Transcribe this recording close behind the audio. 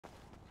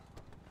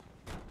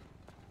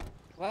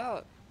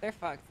Well, they're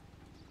fucked.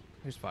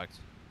 Who's fucked?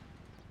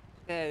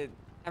 The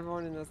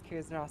Everyone in those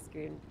crews are all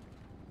screwed.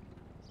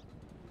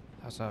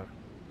 How so?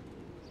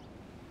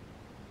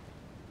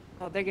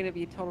 Oh, they're gonna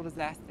be a total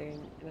disaster,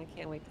 and I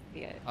can't wait to see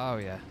it. Oh,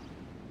 yeah.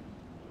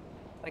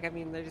 Like, I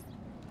mean, they're just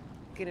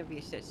gonna be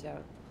a shit show.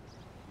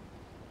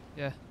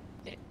 Yeah.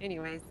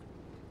 Anyways,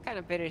 kind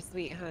of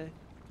bittersweet, huh?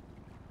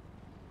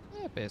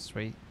 Yeah,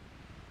 bittersweet.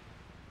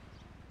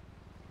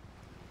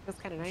 Feels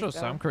kind of I'm nice sure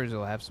some though. crews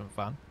will have some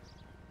fun.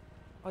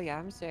 Oh yeah,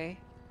 I'm sure.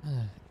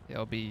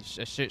 It'll be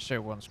a shit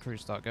show once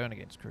crews start going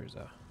against crews,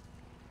 though.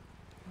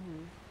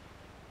 Hmm.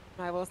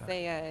 I will So,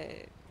 say,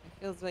 it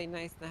feels really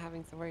nice not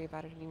having to worry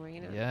about it anymore.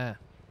 You know. yeah.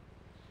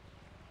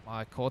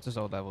 My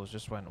cortisol levels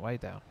just went way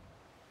down.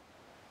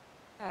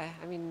 Yeah.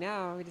 I mean,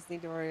 now we just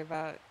need to worry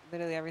about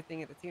literally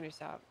everything at the tuner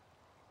shop.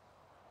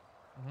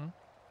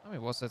 I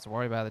mean, what's there to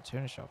worry about at the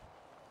tuner shop?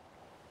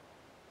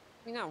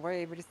 I mean, not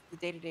worry, but just the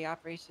day-to-day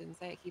operations,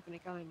 like keeping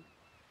it going.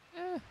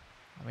 Yeah.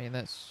 I mean,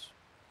 that's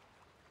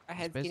Our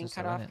it's heads getting business,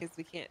 cut though, isn't off it? because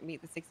we can't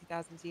meet the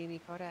 60,000 GNE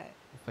quota.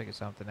 We'll figure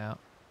something out.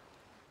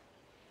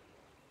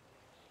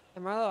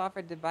 And Marlo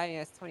offered to buy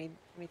us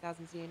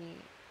 20,000 GNE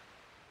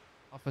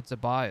Offered to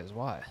buyers,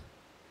 why?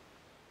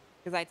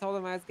 because I told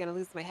him I was gonna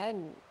lose my head,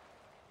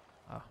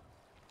 Oh.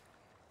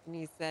 and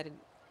he said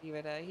he'd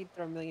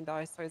throw $1 million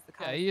towards the Yeah,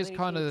 cause. he And is then he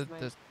kind changed his of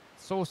mind. the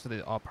source of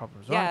our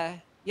problems, right? Yeah,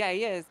 yeah,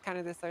 he is kind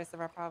of the source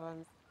of our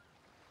problems.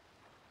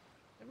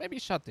 Maybe you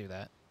should do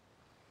that.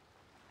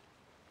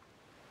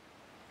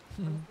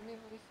 Honestly, maybe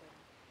we should.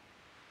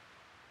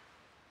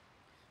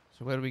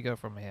 So where do we go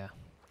from here?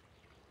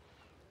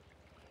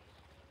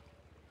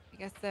 I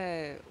guess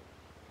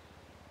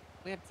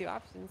we have two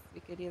options.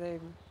 We could either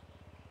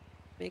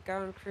make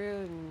our own crew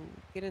and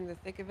get in the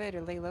thick of it,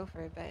 or lay low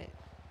for a bit.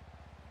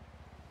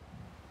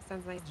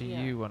 Sounds nice What to do you.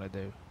 you want to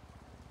do?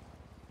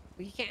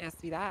 Well, you can't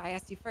ask me that. I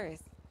asked you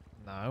first.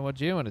 No, what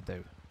do you want to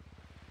do?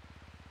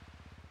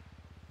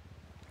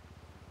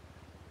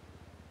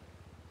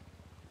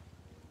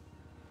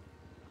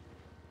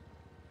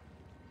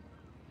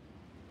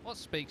 What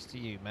speaks to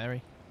you,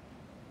 Mary?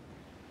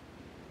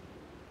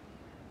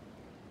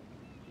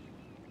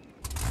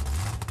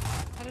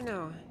 I don't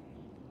know.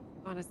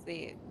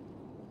 Honestly,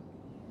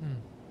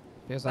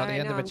 Feels like the right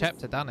end now of a I'm just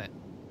chapter, doesn't it?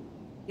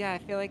 yeah. I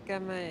feel like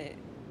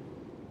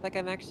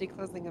I'm actually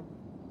closing a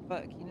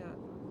book. You know,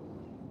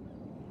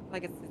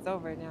 like it's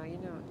over now. You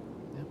know,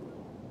 Yeah.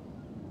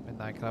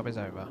 Midnight Club is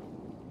over.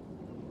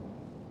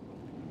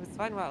 it was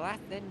fun while it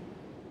lasted.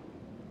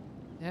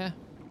 Yeah.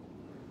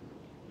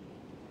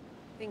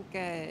 I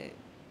think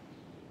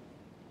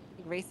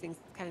racing's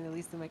kind of the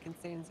least of my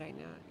concerns right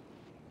now.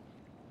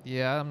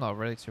 Yeah, I'm not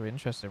really too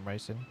interested in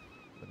racing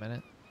at the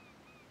minute.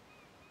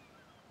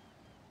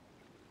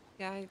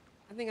 Yeah, I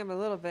think I'm a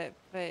little bit,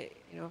 but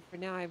for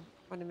now, I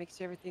want to make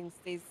sure everything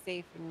stays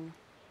safe and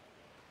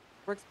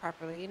works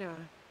properly.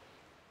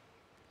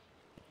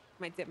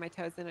 Might dip my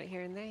toes in it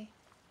here and there.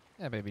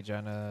 Yeah, maybe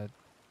join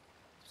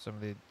some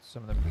of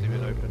them do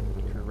an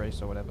open crew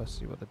race or whatever,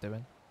 see what they're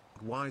doing.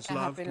 Wise I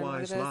hop love, in on one of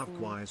wise those love, and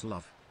wise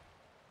love.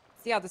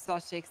 see how this all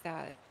shakes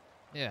out.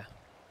 Yeah.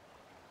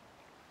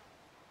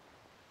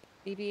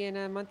 Maybe in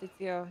a month or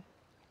two,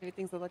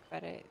 everything's will look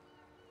better.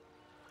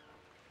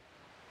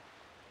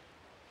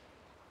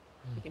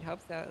 We can hope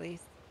so, at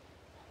least.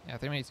 Yeah, I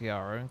think we need to get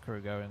our own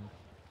crew going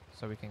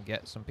so we can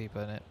get some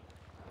people in it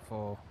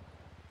before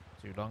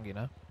too long, you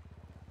know?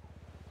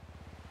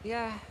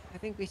 Yeah, I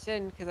think we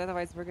should, because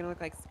otherwise we're gonna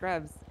look like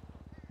scrubs.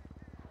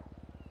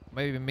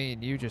 Maybe me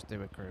and you just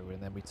do a crew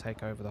and then we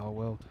take over the whole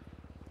world.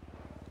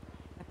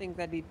 I think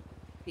that'd be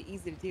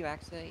easy to do,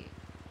 actually.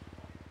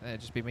 And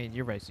it'd just be me and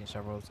you racing each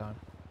other all the time.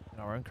 And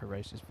our own crew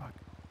races, fuck.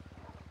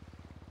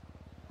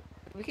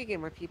 We could get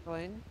more people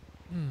in.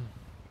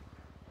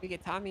 We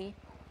get Tommy.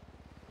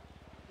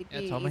 He'd Yeah,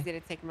 be Tommy. easy to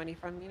take money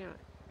from.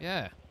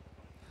 Yeah.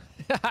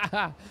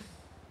 I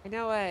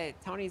know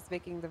Tony's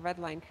making the red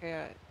line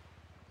crew.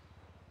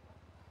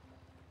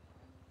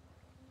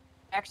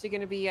 Actually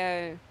gonna be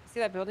see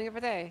that building over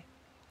there?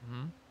 We're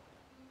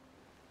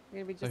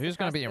gonna be So just who's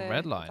going to across be in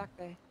the Redline? dock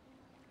there.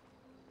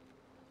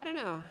 I don't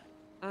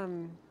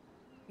know.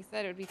 He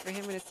said it would be for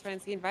him and his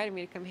friends. He invited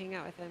me to come hang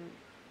out with him.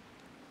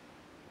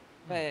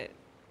 But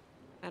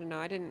I don't know.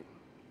 I didn't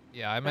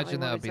Yeah, I don't really imagine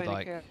that want would to be join a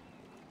like,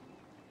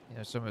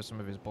 crew. some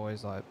of his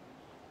boys like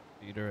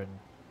Peter and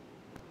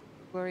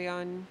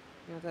Glorion,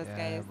 those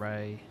guys.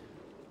 Ray.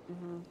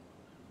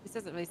 This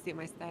doesn't really suit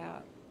my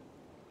style.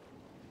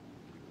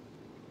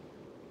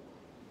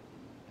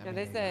 I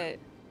mean,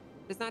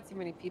 There's not too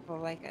many people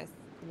like us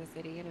in the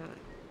city.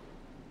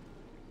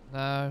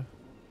 No.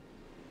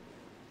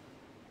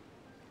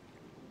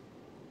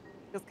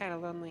 Feels kind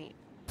of lonely.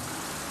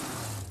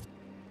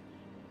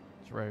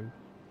 True.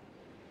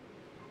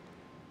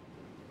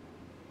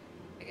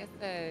 I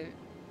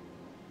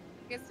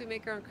guess we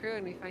make our own crew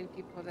and we find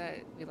people that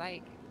we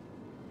like.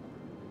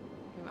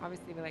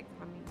 Obviously, we like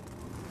Tommy.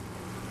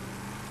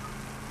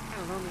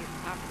 Kind of lonely at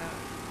the top,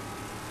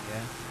 though.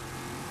 Yeah.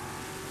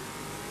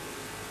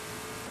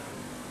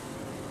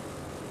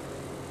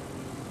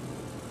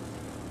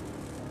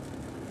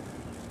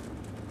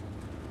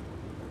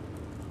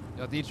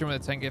 Your teacher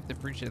with a 10 gift,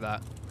 appreciate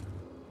that.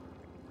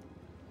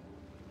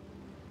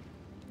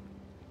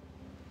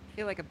 I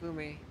feel like a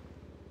boomer.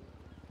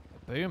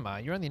 A boomer?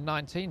 You're only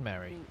 19,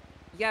 Mary.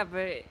 Yeah,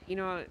 but you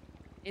know,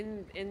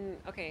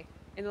 okay,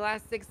 in the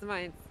last 6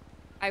 months,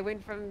 I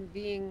went from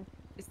being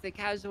just a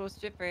casual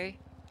stripper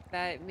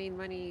that made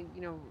money,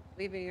 you know,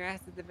 waving your ass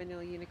at the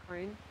vanilla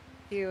unicorn,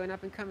 to an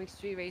up and coming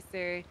street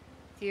racer,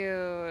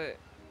 to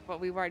what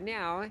we are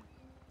now,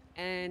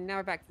 and now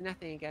we're back to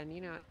nothing again.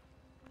 You know,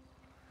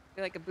 I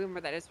feel like a boomer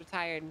that is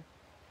retired.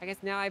 I guess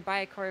now I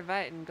buy a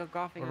Corvette and go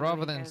golfing But on the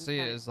rather than weekends. see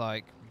it But as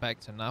like back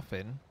to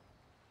nothing,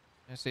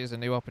 I see it as a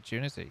new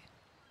opportunity.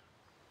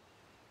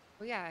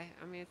 well, yeah,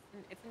 I mean,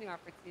 it's a new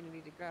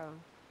opportunity to grow.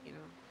 You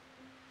know.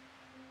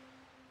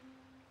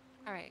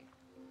 All right.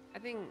 I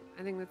think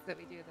that's what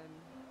we do then.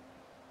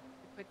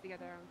 We put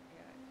together our own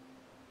career.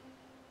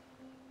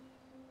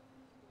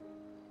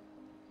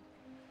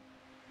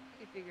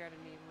 I can figure out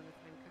a name when the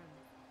time comes.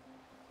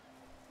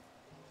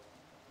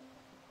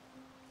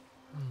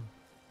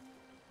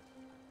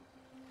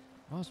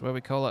 Well, that's where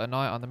we call it a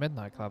night on the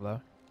Midnight Club,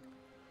 though.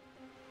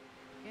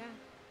 Yeah.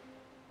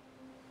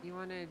 You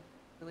want to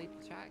delete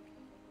the track?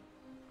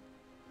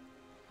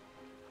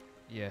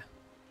 Yeah.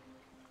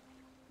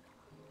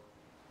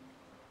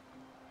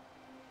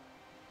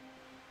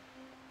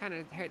 Kind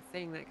of hurts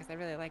saying that because I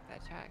really like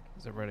that track.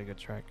 It's a really good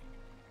track.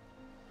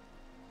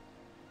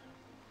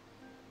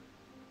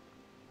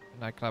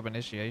 Nightclub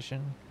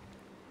initiation.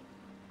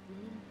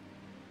 Mm-hmm.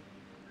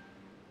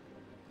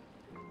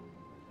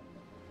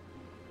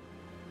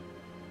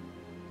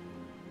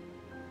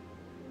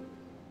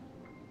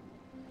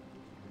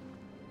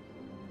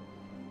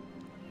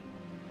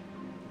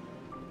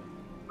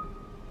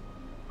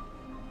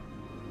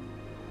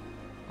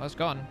 Oh, it's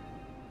gone.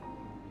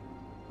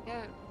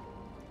 Yeah.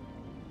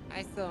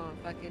 I still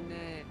don't fucking.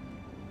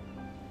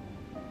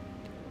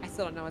 I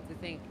still don't know what to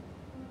think.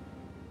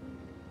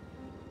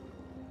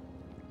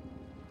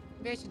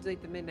 Maybe I should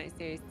delete the Midnight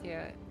series too.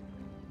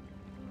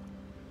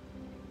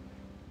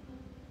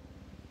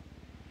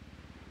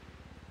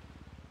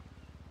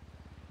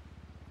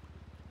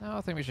 No,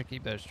 I think we should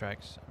keep those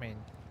tracks. I mean,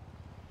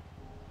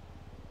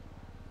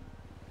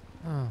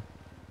 now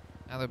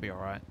they'll be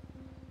alright.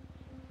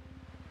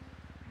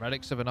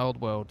 Relics of an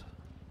old world.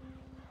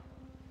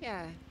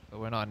 Yeah. But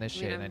we're not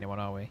initiating anyone,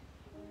 are we?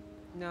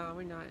 No,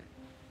 we're not.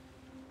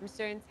 I'm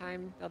sure in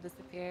time they'll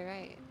disappear,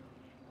 right?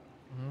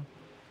 Mm-hmm.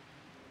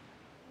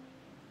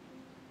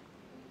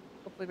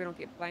 Hopefully we don't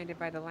get blinded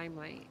by the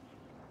limelight.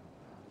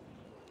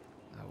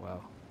 Oh,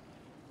 well.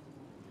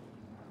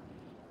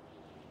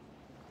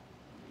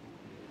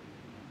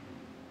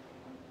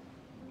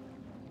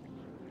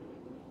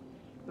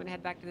 Want to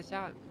head back to the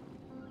shop?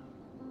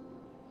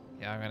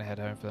 Yeah, I'm going to head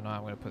home for the night.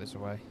 I'm going to put this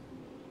away.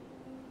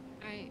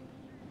 Alright.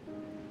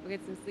 We'll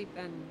get some sleep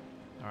then.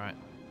 Alright.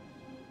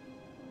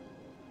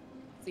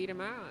 See you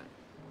tomorrow.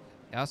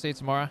 Yeah, I'll see you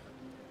tomorrow.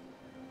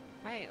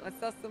 Alright, let's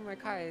sell some more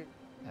cars.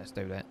 Let's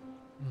do that.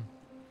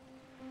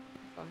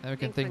 Well, Then we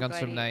can thanks, think on Uncle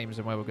some Eddie. names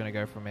and where we're going to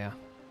go from here.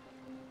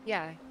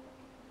 Yeah.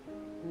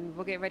 And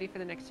we'll get ready for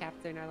the next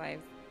chapter in our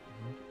lives.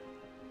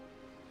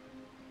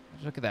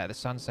 Look at that. The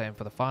sun's setting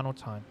for the final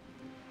time.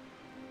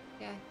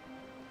 Yeah.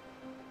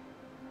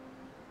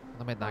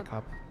 The Midnight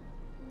Club.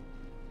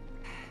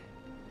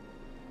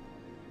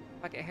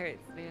 Fuck, it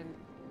hurts, man.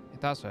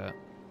 It does hurt.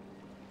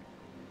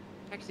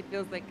 Actually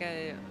feels like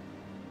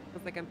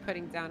I'm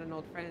putting down an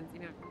old friend,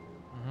 you know?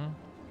 Mm-hmm.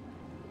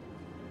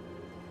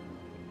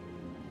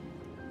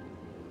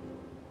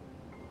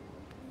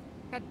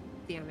 God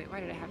damn it, why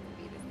did it have to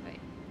be this way?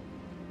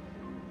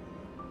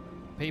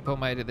 People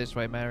made it this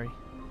way, Mary.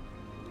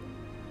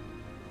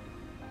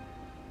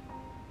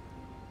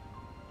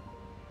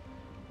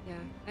 Yeah,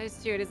 that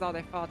is true. It is all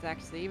their fault,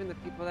 actually. Even the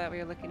people that we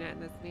were looking at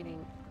in this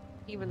meeting.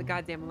 Even the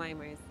goddamn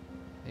limers.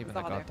 Even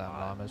the goddamn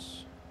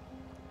llamas.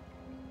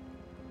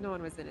 No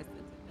one was innocent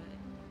in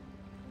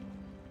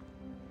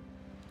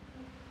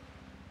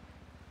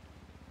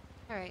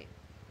that. Alright.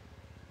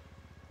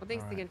 Well,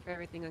 thanks again for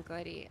everything, Uncle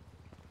Eddie.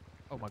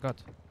 Oh my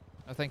god.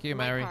 Oh, thank you,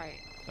 My Mary. part.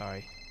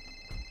 Sorry.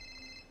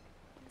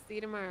 See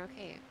you tomorrow,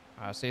 okay?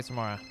 I'll see you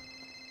tomorrow.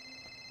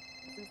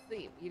 Get some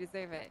sleep. You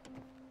deserve it.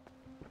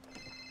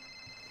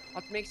 I'll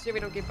have to make sure we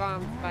don't get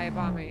bombed by a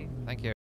bomber. Thank you.